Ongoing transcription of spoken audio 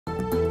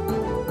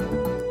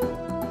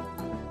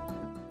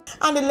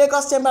And the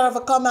Lagos Chamber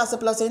of Commerce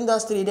plus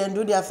Industry then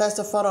do their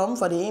first forum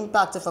for the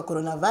impact of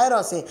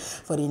coronavirus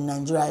for the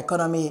Nigerian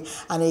economy.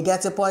 And they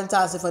get a point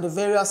as for the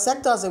various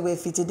sectors where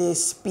today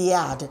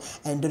speared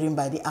and during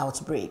by the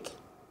outbreak.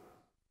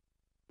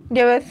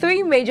 There were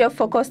three major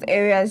focused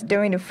areas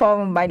during the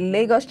forum by the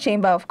Lagos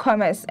Chamber of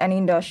Commerce and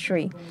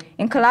Industry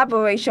in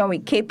collaboration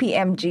with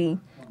KPMG,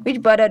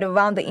 which bordered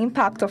around the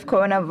impact of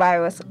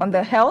coronavirus on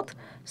the health,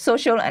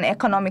 social and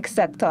economic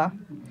sector.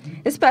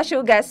 The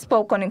special guest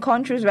spoke on the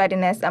country's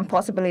readiness and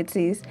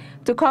possibilities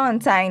to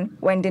quarantine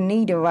when the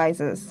need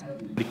arises.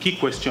 The key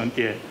question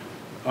here,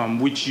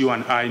 which you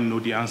and I know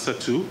the answer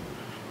to,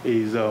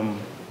 is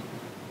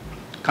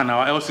can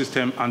our health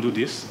system handle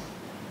this,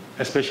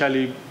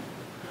 especially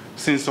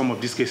since some of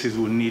these cases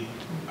will need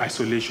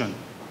isolation?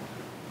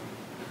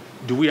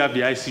 Do we have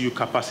the ICU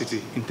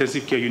capacity,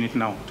 intensive care unit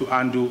now, to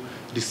handle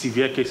the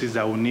severe cases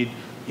that will need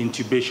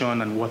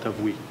intubation and what have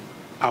we?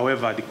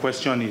 However, the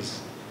question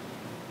is,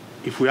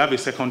 if we have a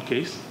second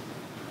case,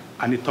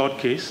 and a third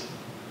case,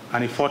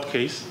 and a fourth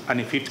case, and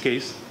a fifth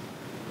case,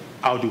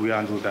 how do we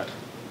handle that?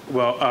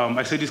 Well,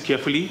 I say this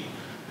carefully.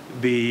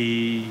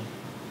 The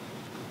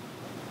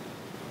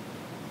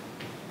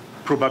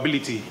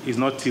probability is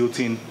not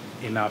tilting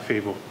in our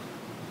favor.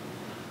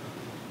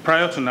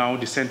 Prior to now,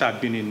 the center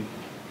had been in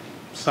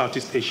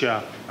Southeast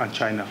Asia and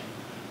China,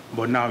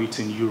 but now it's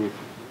in Europe.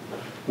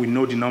 We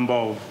know the number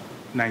of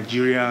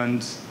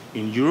Nigerians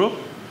in Europe.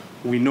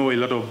 We know a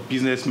lot of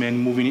businessmen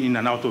moving in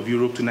and out of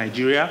Europe to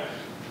Nigeria,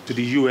 to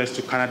the US,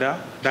 to Canada.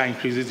 That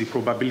increases the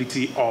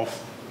probability of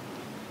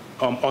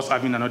us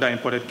having another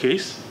imported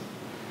case.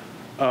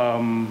 A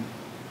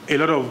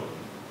lot of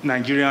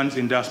Nigerians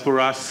in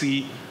diaspora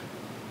see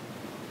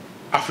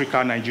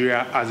Africa,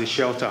 Nigeria as a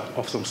shelter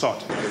of some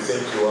sort. If you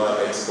think you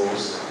are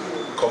exposed,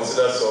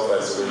 consider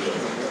self-isolation.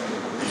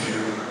 If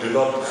you do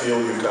not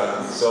feel you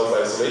can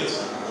self-isolate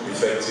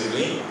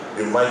effectively,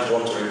 you might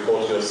want to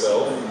report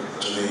yourself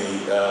to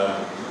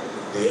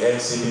the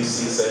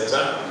NCDC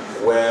center,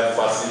 where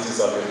facilities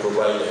have been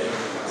provided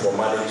for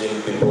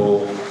managing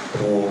people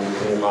who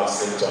have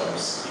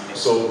symptoms.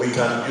 So we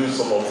can use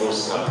some of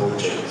those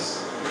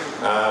approaches.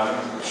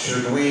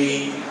 Should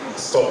we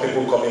stop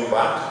people coming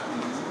back?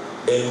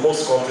 In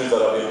most countries that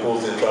have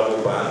imposed a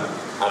travel ban,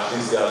 at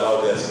least they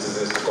allow their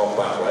citizens to come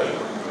back, right?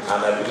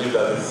 And I believe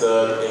that the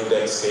third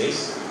index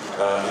case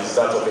is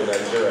that of a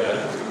Nigerian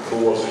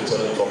who was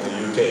returning from the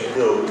UK.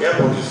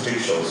 Airport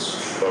restrictions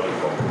should not be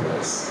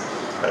compromised.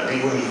 And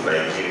even if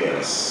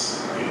Nigerians,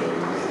 need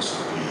to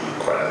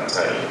be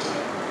quarantined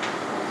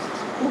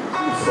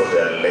for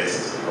their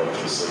letters to the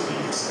country, so be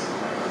it.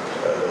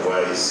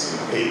 Otherwise, you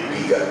pay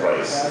bigger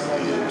price if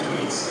they don't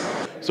do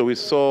it. So we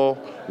saw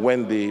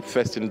when the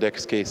first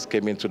index case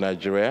came into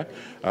Nigeria,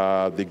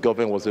 the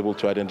government was able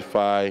to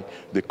identify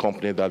the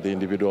company that the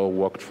individual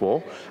worked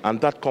for, and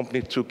that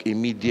company took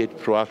immediate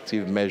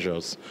proactive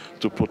measures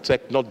to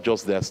protect not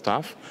just their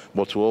staff,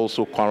 but to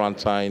also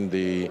quarantine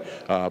the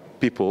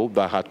people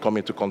that had come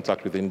into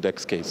contact with the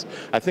index case.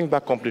 I think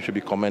that company should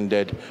be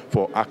commended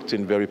for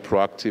acting very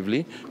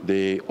proactively.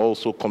 They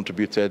also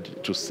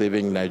contributed to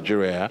saving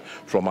Nigeria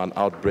from an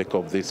outbreak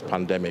of this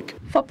pandemic.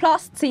 For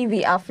Plus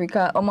TV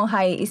Africa,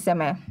 Omohai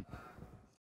Iseme.